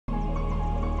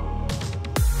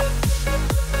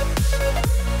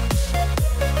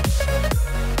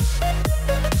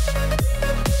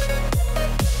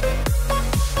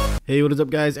Hey, what is up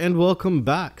guys, and welcome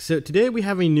back. So today we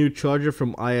have a new charger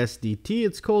from ISDT.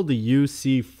 It's called the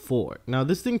UC4. Now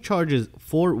this thing charges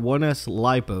 4 1S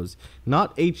Lipos,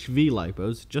 not HV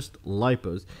Lipos, just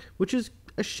Lipos, which is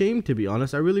a shame to be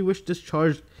honest. I really wish this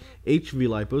charged HV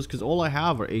Lipos because all I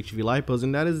have are HV Lipos,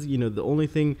 and that is, the only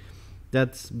thing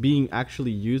that's being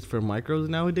actually used for micros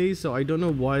nowadays. So I don't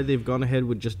know why they've gone ahead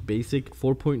with just basic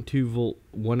 4.2 volt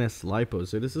 1S Lipos.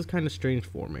 So this is kind of strange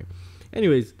for me.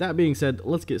 Anyways, that being said,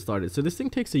 let's get started. So this thing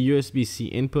takes a USB-C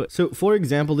input. So for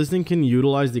example, this thing can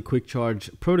utilize the quick charge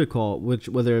protocol, which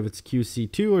whether if it's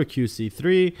QC2 or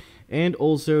QC3, and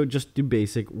also just do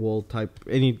basic wall type,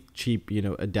 any cheap,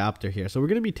 adapter here. So we're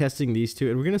going to be testing these two,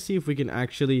 and we're going to see if we can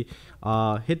actually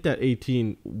hit that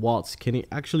 18 watts. Can it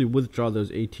actually withdraw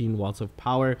those 18 watts of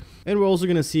power? And we're also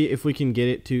going to see if we can get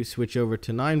it to switch over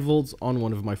to 9 volts on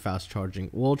one of my fast charging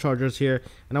wall chargers here.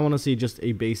 And I want to see just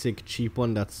a basic cheap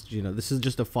one that's, this is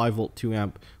just a 5 volt 2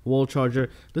 amp wall charger.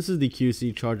 This is the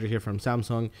QC charger here from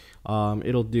Samsung.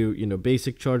 It'll do,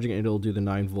 basic charging, and it'll do the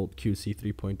 9 volt QC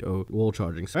 3.0 wall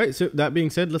charging. All right, so that being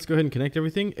said, let's go ahead and connect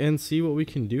everything and see what we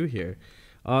can do here.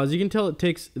 As you can tell, it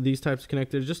takes these types of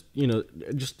connectors,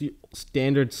 just the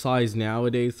standard size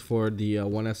nowadays for the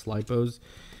 1S Lipos.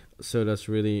 So that's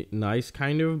really nice,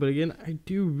 kind of. But again, I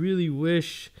do really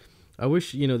wish,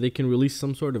 they can release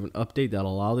some sort of an update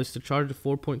that'll allow this to charge to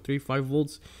 4.35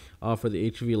 volts for the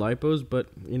HV Lipos. But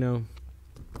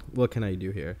what can I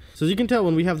do here? So as you can tell,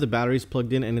 when we have the batteries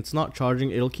plugged in and it's not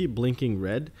charging, it'll keep blinking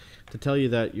red to tell you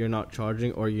that you're not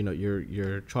charging, or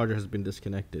your charger has been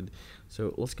disconnected.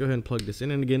 So let's go ahead and plug this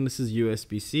in, and again, this is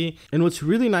USB-C. And what's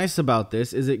really nice about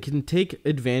this is it can take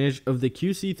advantage of the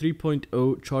QC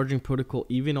 3.0 charging protocol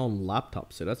even on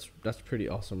laptops. So that's pretty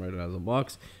awesome right out of the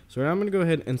box. So now I'm gonna go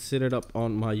ahead and set it up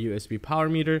on my USB power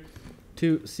meter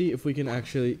to see if we can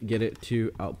actually get it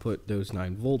to output those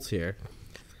 9 volts here.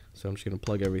 So I'm just going to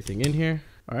plug everything in here.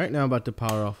 All right, now I'm about to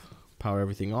power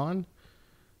everything on.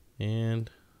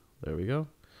 And there we go.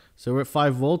 So we're at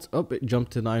 5 volts. Oh, it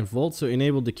jumped to 9 volts. So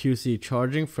enabled the QC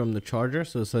charging from the charger.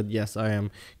 So it said, yes, I am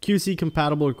QC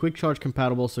compatible or quick charge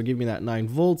compatible. So give me that 9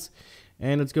 volts.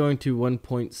 And it's going to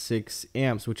 1.6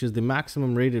 amps, which is the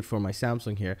maximum rated for my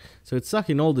Samsung here. So it's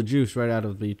sucking all the juice right out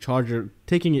of the charger,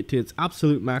 taking it to its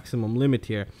absolute maximum limit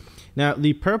here. Now,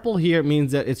 the purple here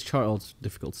means that it's it's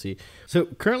difficult to see. So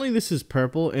currently this is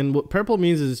purple, and what purple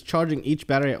means is it's charging each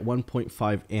battery at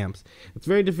 1.5 amps. It's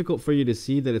very difficult for you to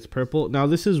see that it's purple. Now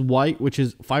this is white, which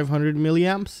is 500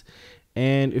 milliamps.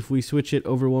 And if we switch it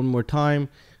over one more time,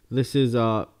 this is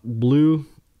blue,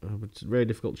 which is very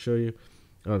difficult to show you.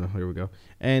 Oh no, here we go.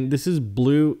 And this is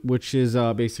blue, which is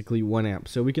basically 1 amp.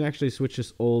 So we can actually switch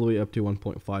this all the way up to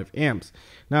 1.5 amps.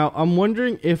 Now, I'm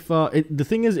wondering if, the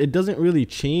thing is, it doesn't really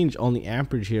change on the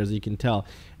amperage here, as you can tell.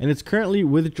 And it's currently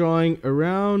withdrawing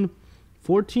around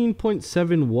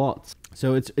 14.7 watts.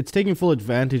 So it's taking full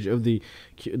advantage of the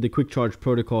quick charge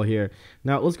protocol here.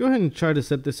 Now let's go ahead and try to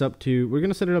set this up to, we're going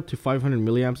to set it up to 500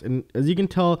 milliamps. And as you can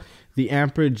tell, the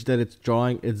amperage that it's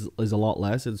drawing is a lot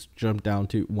less. It's jumped down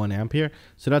to 1 amp here.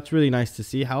 So that's really nice to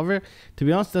see. However, to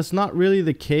be honest, that's not really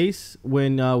the case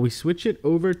when we switch it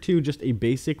over to just a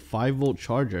basic 5 volt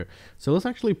charger. So let's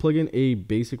actually plug in a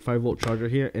basic 5 volt charger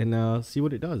here and see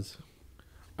what it does.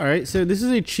 All right, so this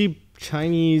is a cheap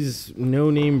Chinese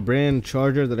no-name brand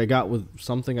charger that I got with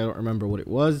something. I don't remember what it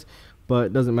was, but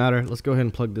it doesn't matter. Let's go ahead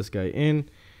and plug this guy in,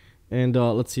 and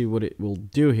let's see what it will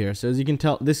do here. So as you can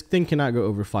tell, this thing cannot go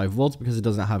over 5 volts because it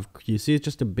doesn't have QC. It's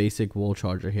just a basic wall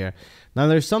charger here. Now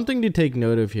there's something to take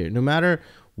note of here. No matter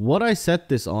what I set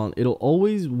this on, it'll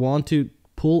always want to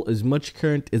pull as much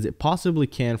current as it possibly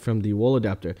can from the wall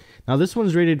adapter. Now this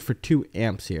one's rated for 2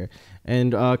 amps here,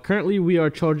 and currently we are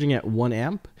charging at 1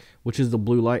 amp, which is the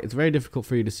blue light. It's very difficult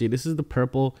for you to see. This is the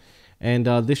purple, and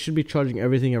this should be charging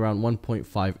everything around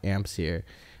 1.5 amps here.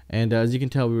 And as you can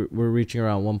tell, we're reaching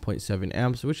around 1.7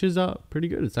 amps, which is pretty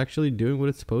good. It's actually doing what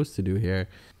it's supposed to do here.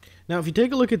 Now, if you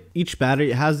take a look at each battery,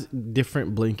 it has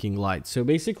different blinking lights. So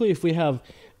basically, if we have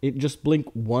it just blink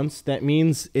once, that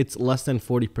means it's less than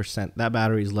 40%. That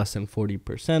battery is less than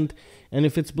 40%. And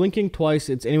if it's blinking twice,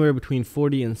 it's anywhere between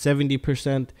 40 and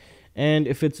 70%. And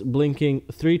if it's blinking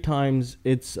 3 times,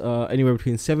 it's anywhere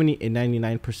between 70 and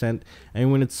 99%.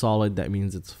 And when it's solid, that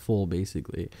means it's full,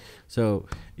 basically. So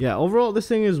yeah, overall, this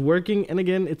thing is working. And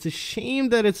again, it's a shame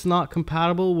that it's not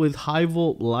compatible with high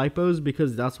volt Lipos,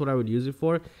 because that's what I would use it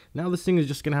for. Now this thing is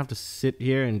just gonna have to sit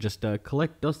here and just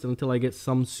collect dust until I get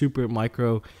some super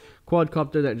micro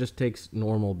quadcopter that just takes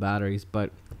normal batteries.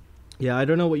 But yeah, I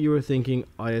don't know what you were thinking,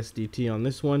 ISDT, on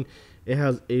this one. It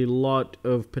has a lot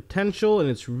of potential, and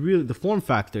it's really, the form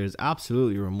factor is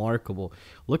absolutely remarkable.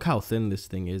 Look how thin this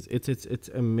thing is. It's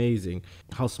amazing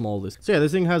how small this. So yeah,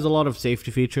 this thing has a lot of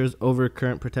safety features: over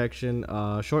current protection,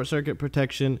 short circuit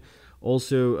protection,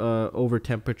 also over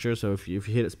temperature. So if you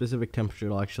hit a specific temperature,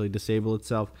 it'll actually disable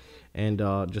itself, and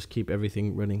just keep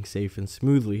everything running safe and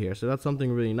smoothly here. So that's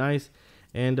something really nice.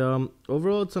 And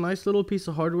overall, it's a nice little piece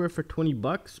of hardware for 20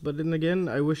 bucks. But then again,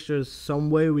 I wish there's some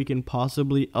way we can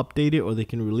possibly update it, or they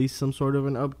can release some sort of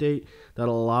an update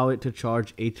that'll allow it to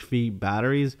charge HV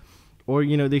batteries. Or,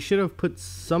 you know, they should have put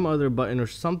some other button or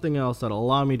something else that'll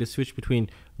allow me to switch between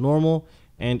normal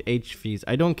and HVs.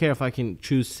 I don't care if I can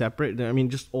choose separate. I mean,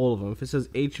 just all of them. If it says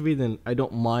HV, then I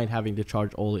don't mind having to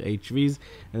charge all the HVs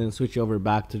and then switch over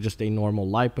back to just a normal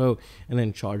Lipo and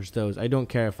then charge those. I don't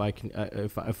care if I can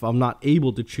if I'm not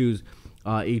able to choose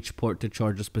each port to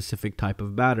charge a specific type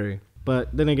of battery.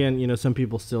 But then again, you know, some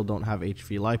people still don't have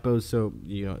HV lipos, so,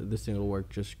 you know, this thing will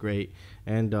work just great.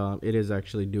 And it is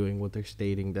actually doing what they're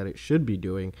stating that it should be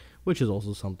doing, which is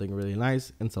also something really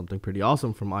nice and something pretty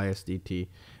awesome from ISDT.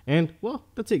 And, well,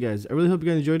 that's it, guys. I really hope you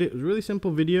guys enjoyed it. It was a really simple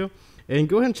video. And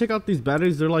go ahead and check out these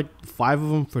batteries. They're like 5 of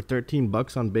them for 13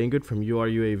 bucks on Banggood from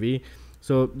URUAV.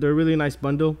 So they're a really nice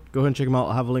bundle. Go ahead and check them out.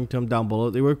 I'll have a link to them down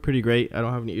below. They work pretty great. I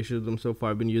don't have any issues with them so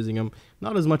far. I've been using them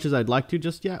not as much as I'd like to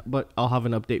just yet, but I'll have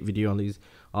an update video on these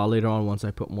later on once I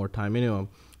put more time into them.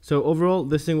 So overall,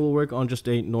 this thing will work on just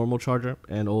a normal charger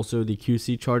and also the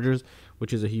QC chargers,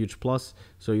 which is a huge plus.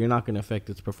 So you're not going to affect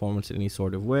its performance in any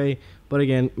sort of way. But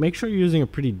again, make sure you're using a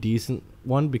pretty decent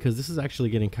one, because this is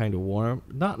actually getting kind of warm.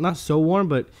 Not so warm,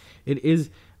 but it is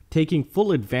taking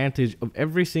full advantage of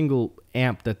every single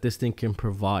amp that this thing can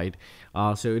provide.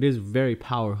 So it is very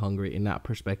power hungry in that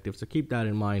perspective. So keep that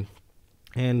in mind.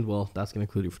 And well, that's going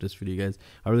to conclude it for this video, guys.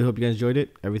 I really hope you guys enjoyed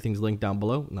it. Everything's linked down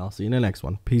below, and I'll see you in the next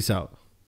one. Peace out.